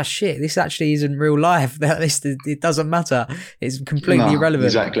like, shit, this actually isn't real life. It doesn't matter. It's completely irrelevant.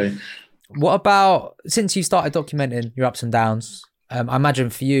 Exactly. What about, since you started documenting your ups and downs, I imagine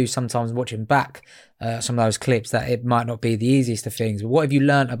for you sometimes watching back some of those clips that it might not be the easiest of things, but what have you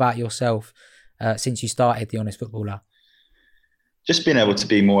learned about yourself since you started The Honest Footballer? Just being able to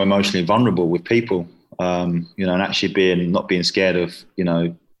be more emotionally vulnerable with people, you know, and actually not being scared of, you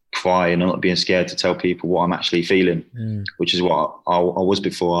know, crying, or not being scared to tell people what I'm actually feeling, which is what I was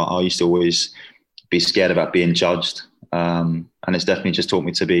before. I used to always be scared about being judged. And it's definitely just taught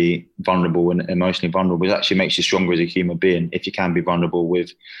me to be vulnerable and emotionally vulnerable. It actually makes you stronger as a human being if you can be vulnerable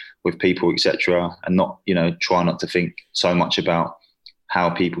with people, etc., and not, you know, try not to think so much about how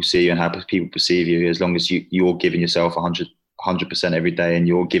people see you and how people perceive you. As long as you're giving yourself 100% every day, and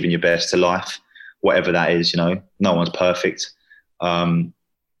you're giving your best to life, whatever that is. You know, no one's perfect. Then,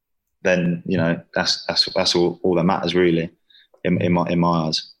 you know, that's all that matters really, in my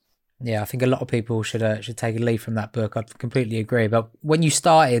eyes. Yeah, I think a lot of people should take a leaf from that book. I completely agree. But when you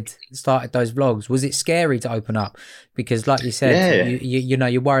started those vlogs, was it scary to open up? Because, like you said, you know,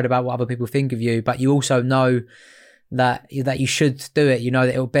 you're worried about what other people think of you, but you also know that you should do it. You know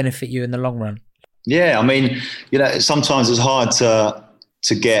that it will benefit you in the long run. Yeah, I mean, you know, sometimes it's hard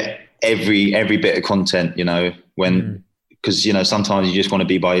to get every bit of content. You know, because, you know, sometimes you just want to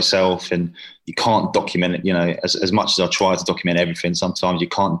be by yourself, and you can't document it, you know, as much as I try to document everything, sometimes you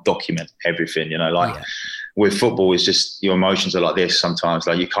can't document everything, you know, like with football, it's just, your emotions are like this sometimes.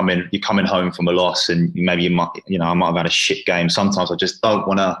 Like you're coming home from a loss, and maybe I might have had a shit game. Sometimes I just don't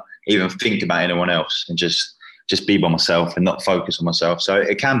want to even think about anyone else and just be by myself and not focus on myself. So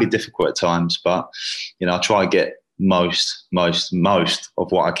it can be difficult at times, but I try to get most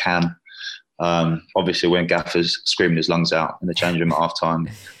of what I can. Obviously, when Gaffer's screaming his lungs out in the change room at half time,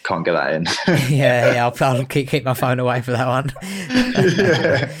 can't get that in. I'll keep my phone away for that one.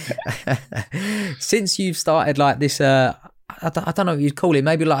 Since you've started like this, I don't know what you'd call it,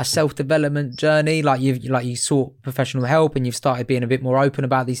 maybe like a self-development journey, like you sought professional help and you've started being a bit more open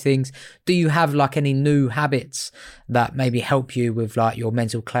about these things. Do you have like any new habits that maybe help you with like your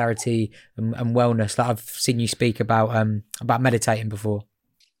mental clarity and wellness? Like I've seen you speak about meditating before.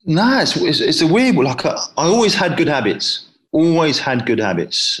 No, it's a weird one. Like I always had good habits. Even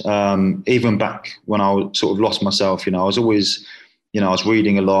back when I sort of lost myself, I was always, I was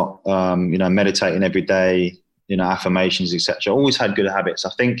reading a lot, meditating every day, affirmations, etc. Always had good habits.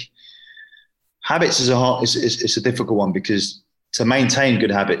 I think habits it's a difficult one, because to maintain good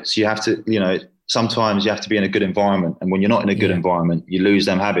habits, you have to, sometimes you have to be in a good environment. And when you're not in a good environment, you lose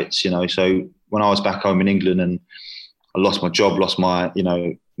them habits, So when I was back home in England and I lost my job, lost my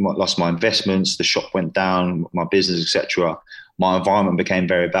investments, the shop went down, my business, etc. My environment became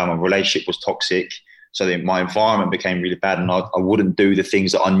very bad. My relationship was toxic. So then my environment became really bad, and I wouldn't do the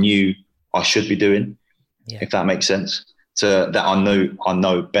things that I knew I should be doing, if that makes sense. That I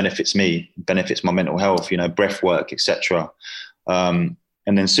know benefits me, benefits my mental health, breath work, etc. And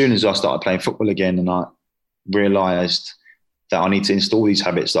then as soon as I started playing football again, and I realised that I need to install these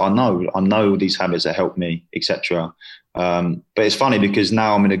habits that I know these habits that help me, etc. But it's funny because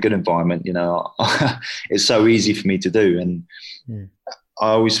now I'm in a good environment, it's so easy for me to do. And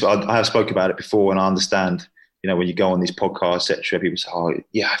I have spoken about it before, and I understand, when you go on these podcasts, etc., people say, oh,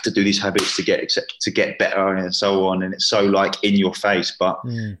 you have to do these habits to get better and so on. And it's so like in your face, but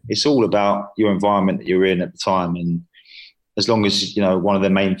it's all about your environment that you're in at the time. And as long as, one of the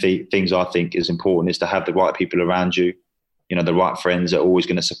main things I think is important is to have the right people around you. The right friends that are always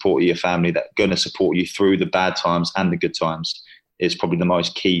going to support you, your family that are going to support you through the bad times and the good times is probably the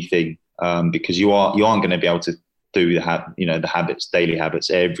most key thing, because you aren't going to be able to do the habits, daily habits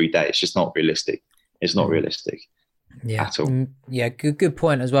every day. It's just not realistic. It's not realistic at all. Yeah, good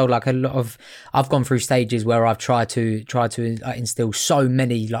point as well. Like I've gone through stages where I've tried to instill so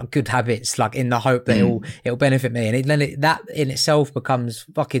many like good habits, like in the hope that it'll benefit me, and that in itself becomes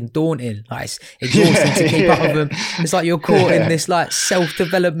fucking daunting. Like it's exhausting to keep up with them. It's like you're caught in this like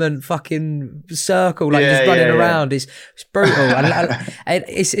self-development fucking circle, like just running around. It's brutal. And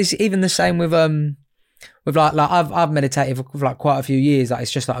it's even the same with like I've meditated for like quite a few years. Like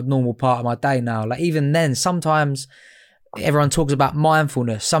it's just like a normal part of my day now. Like even then, sometimes everyone talks about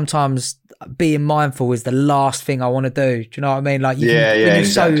mindfulness. Sometimes being mindful is the last thing I want to do. Do you know what I mean? Like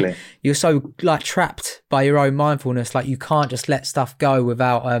exactly. You're so like trapped by your own mindfulness. Like you can't just let stuff go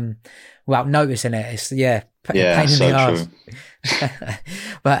without noticing it. It's pain in the arse.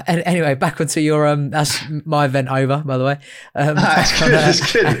 But anyway, back onto your that's my vent over, by the way.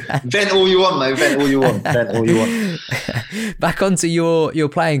 That's good. Vent all you want, mate. Vent all you want. Back onto your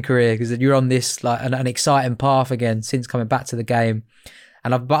playing career, because you're on this like an exciting path again since coming back to the game.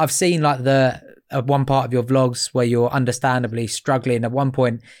 And I've seen like one part of your vlogs where you're understandably struggling at one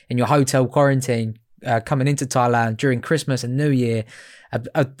point in your hotel quarantine coming into Thailand during Christmas and New Year.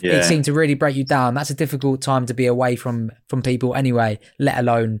 It seemed to really break you down. That's a difficult time to be away from people anyway, let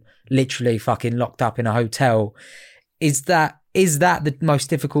alone literally fucking locked up in a hotel. Is that the most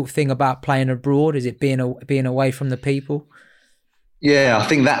difficult thing about playing abroad? Is it being away from the people? Yeah, I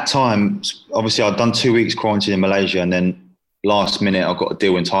think that time, obviously I'd done 2 weeks quarantine in Malaysia, and then last minute I got a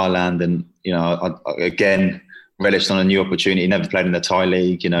deal in Thailand, and I again relished on a new opportunity. Never played in the Thai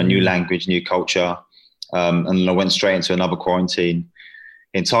league, new language, new culture, and I went straight into another quarantine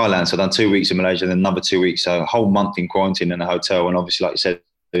in Thailand. So I've done 2 weeks in Malaysia, then another 2 weweeks, so a whole month in quarantine in a hotel. And obviously, like you said,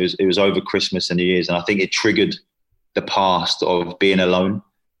 it was over Christmas and New Year's, and I think it triggered the past of being alone.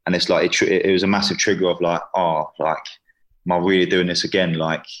 And it's like it was a massive trigger of like, am I really doing this again?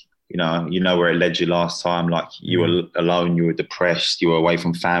 Like, you know where it led you last time. Like you were alone, you were depressed, you were away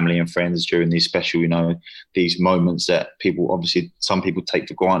from family and friends during these special, these moments that some people take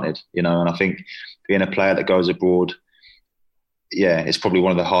for granted. And I think being a player that goes abroad, it's probably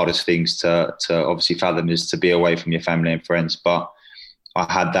one of the hardest things to obviously fathom, is to be away from your family and friends. But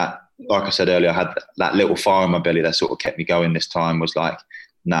I had that, like I said earlier, I had that little fire in my belly that sort of kept me going this time. Was like,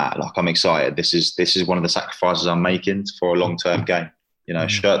 nah, like I'm excited. This is one of the sacrifices I'm making for a long-term game.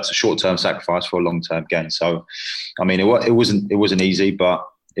 It's a short-term sacrifice for a long-term gain. So, I mean, it wasn't easy, but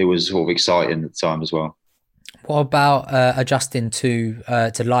it was sort of exciting at the time as well. What about adjusting to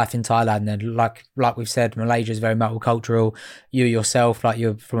life in Thailand then? Like we've said, Malaysia is very multicultural. You yourself, like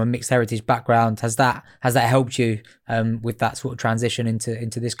you're from a mixed heritage background. Has that helped you with that sort of transition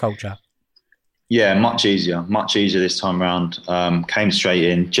into this culture? Yeah, much easier this time around. Came straight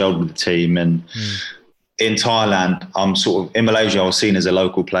in, gelled with the team, and in Thailand, I'm sort of in Malaysia. I was seen as a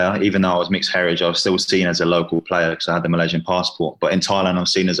local player, even though I was mixed heritage. I was still seen as a local player because I had the Malaysian passport. But in Thailand, I'm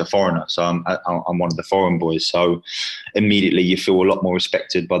seen as a foreigner, so I'm one of the foreign boys. So immediately, you feel a lot more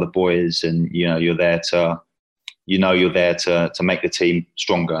respected by the boys, and you're there to make the team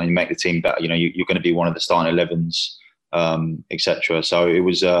stronger and make the team better. You're going to be one of the starting 11s, etc. So it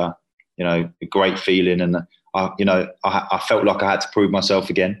was a great feeling, and I felt like I had to prove myself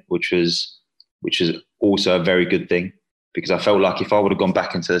again, which is also a very good thing, because I felt like if I would have gone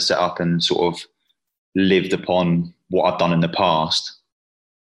back into the setup and sort of lived upon what I've done in the past,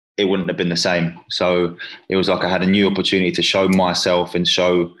 it wouldn't have been the same. So it was like I had a new opportunity to show myself and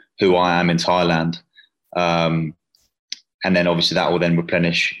show who I am in Thailand. And then obviously that will then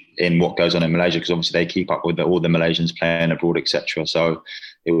replenish in what goes on in Malaysia, because obviously they keep up with all the Malaysians playing abroad, etc. So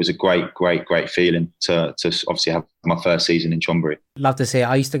it was a great feeling to obviously have my first season in Chonburi. Love to see it.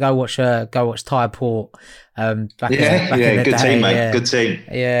 I used to go watch Thai Port back in the good day. Team, mate. Yeah. Good team.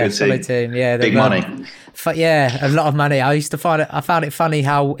 Yeah, good solid team. Yeah, big money. Yeah, a lot of money. I found it funny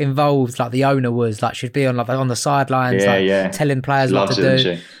how involved like the owner was. Like she'd be on the sidelines, telling players what to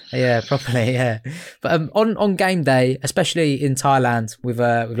do. Yeah, properly. Yeah, but on game day, especially in Thailand, with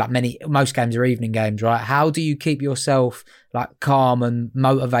like most games are evening games, right? How do you keep yourself like calm and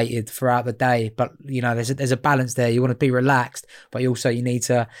motivated throughout the day? But there's a balance there. You want to be relaxed, but you need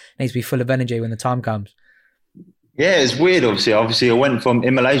to be full of energy when the time comes. Yeah, it's weird. Obviously, I went from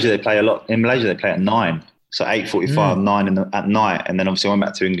in Malaysia. They play a lot. In Malaysia, they play at 9, so 8:45, 9 at night, and then obviously I went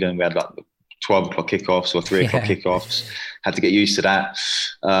back to England. We had like 12 o'clock kickoffs or 3 o'clock kickoffs. Had to get used to that,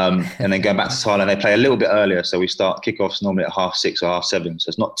 and then going back to Thailand, they play a little bit earlier. So we start kickoffs normally at 6:30 or 7:30. So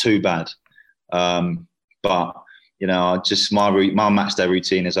it's not too bad. But just my match day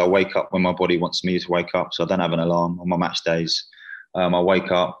routine is I wake up when my body wants me to wake up. So I don't have an alarm on my match days. I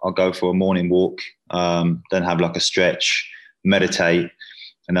wake up, I'll go for a morning walk, then have like a stretch, meditate,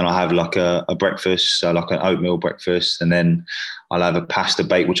 and then I'll have like a breakfast, so like an oatmeal breakfast, and then I'll have a pasta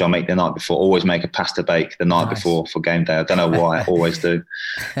bake, which I'll make the night before. Always make a pasta bake the night before for game day. I don't know why, I always do.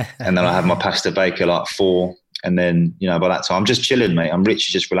 And then I'll have my pasta bake at like 4, and then, by that time, I'm just chilling, mate. I'm literally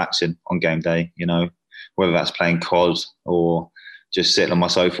just relaxing on game day, whether that's playing COD or just sitting on my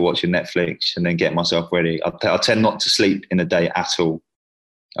sofa watching Netflix and then getting myself ready. I tend not to sleep in the day at all.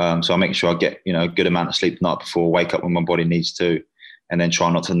 So I make sure I get, a good amount of sleep the night before, wake up when my body needs to, and then try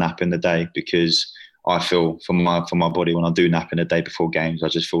not to nap in the day, because I feel for my body, when I do nap in the day before games, I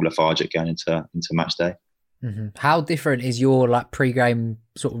just feel lethargic going into match day. Mm-hmm. How different is your like pre-game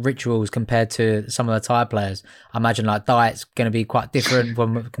sort of rituals compared to some of the Thai players? I imagine like diet's going to be quite different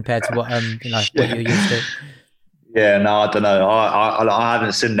compared to what what you're used to. Yeah, no, I don't know. I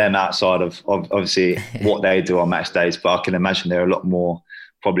haven't seen them outside of obviously what they do on match days, but I can imagine they're a lot more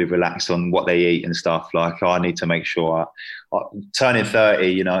probably relaxed on what they eat and stuff. Like I need to make sure turning 30,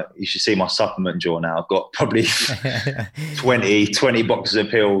 you should see my supplement drawer now. I've got probably 20 boxes of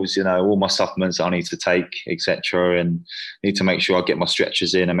pills, all my supplements I need to take, etc. And need to make sure I get my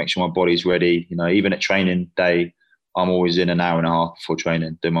stretches in and make sure my body's ready. Even at training day, I'm always in an hour and a half before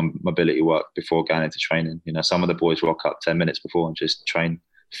training, doing my mobility work before going into training. Some of the boys rock up 10 minutes before and just train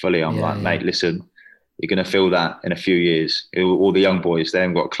fully. I'm mate, listen, you're going to feel that in a few years. All the young boys, they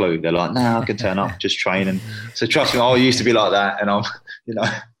haven't got a clue. They're like, I can turn up, just training. So trust me, I used to be like that, and I'm,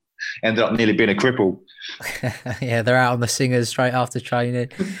 ended up nearly being a cripple. Yeah, they're out on the singers straight after training.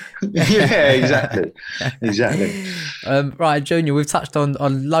 Yeah, exactly. Right, Junior, we've touched on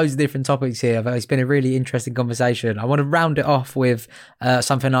loads of different topics here, but it's been a really interesting conversation. I want to round it off with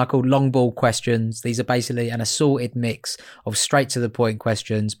something I call long ball questions. These are basically an assorted mix of straight to the point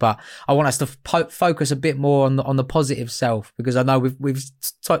questions, but I want us to focus a bit more on the positive self, because I know we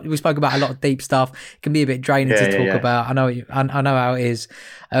spoke about a lot of deep stuff. It can be a bit draining to talk about. I know how it is.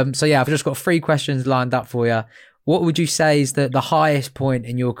 So yeah, I've just got 3 questions lined up for you. What would you say is the highest point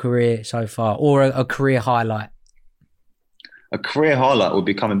in your career so far, or a career highlight? A career highlight would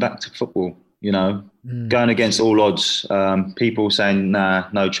be coming back to football, going against all odds. People saying, nah,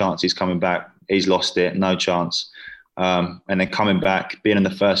 no chance he's coming back. He's lost it, no chance. And then coming back, being in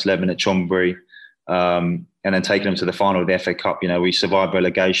the first 11 at Chonburi, and then taking them to the final of the FA Cup. We survived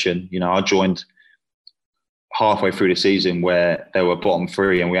relegation. I joined halfway through the season where they were bottom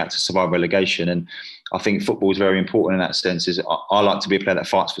 3 and we had to survive relegation. And I think football is very important in that sense. I like to be a player that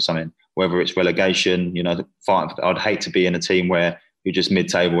fights for something. whether it's relegation, I'd hate to be in a team where you're just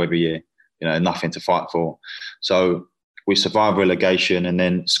mid-table every year, nothing to fight for. So we survived relegation and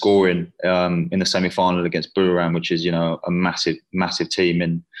then scoring in the semi-final against Buriram, which is, a massive, massive team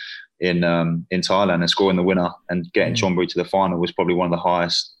in Thailand, and scoring the winner and getting Chonburi to the final was probably one of the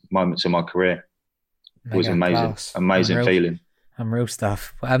highest moments of my career. It was amazing feeling. Unreal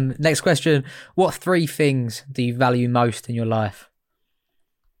stuff. Next question. What 3 things do you value most in your life?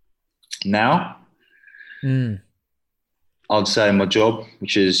 Now? I'd say my job,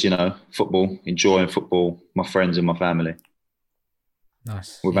 which is, football, enjoying football, my friends and my family.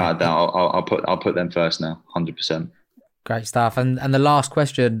 Nice. Without a doubt, I'll put them first now, 100%. Great stuff. And the last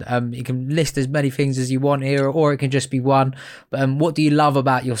question, you can list as many things as you want here, or it can just be one. But what do you love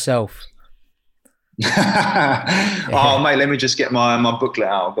about yourself? Oh, mate, let me just get my booklet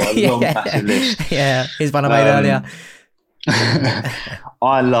out. I've got a long, massive list. Yeah, here's one I made earlier.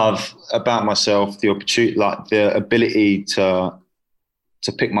 I love about myself the opportunity, like the ability to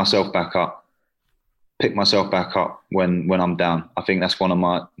pick myself back up when I'm down. I think that's one of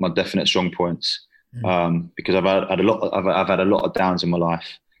my definite strong points. Because I've had a lot of downs in my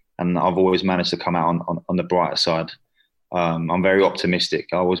life, and I've always managed to come out on the brighter side. I'm very optimistic.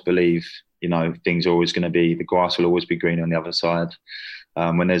 I always believe, things are always going to be, the grass will always be green on the other side.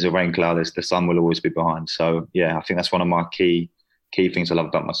 When there's a rain cloud, the sun will always be behind. So yeah, I think that's one of my key things I love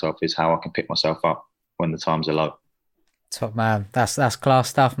about myself, is how I can pick myself up when the times are low. Top man, that's class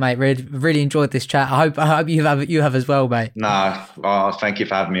stuff, mate. Really enjoyed this chat. I hope you have as well, mate. No, thank you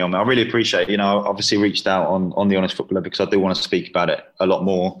for having me on. I really appreciate it. I obviously reached out on the Honest Footballer because I do want to speak about it a lot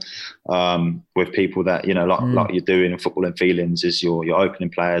more with people that like you're doing in Football and Feelings. Is you're opening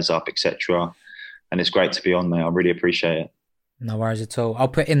players up, etc. And it's great to be on there. I really appreciate it. No worries at all. I'll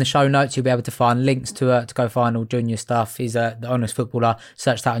put in the show notes. You'll be able to find links to go find all Junior stuff. He's the Honest Footballer.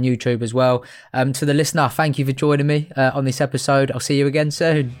 Search that on YouTube as well. To the listener, thank you for joining me on this episode. I'll see you again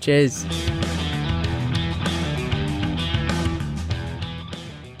soon. Cheers.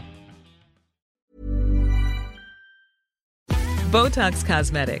 Botox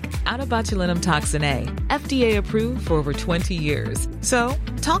Cosmetic, out of botulinum toxin A, FDA approved for over 20 years. So,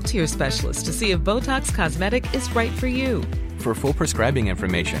 talk to your specialist to see if Botox Cosmetic is right for you. For full prescribing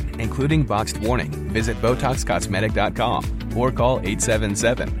information, including boxed warning, visit BotoxCosmetic.com or call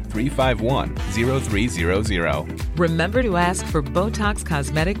 877-351-0300. Remember to ask for Botox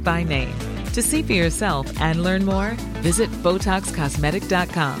Cosmetic by name. To see for yourself and learn more, visit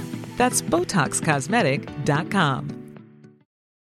BotoxCosmetic.com. That's BotoxCosmetic.com.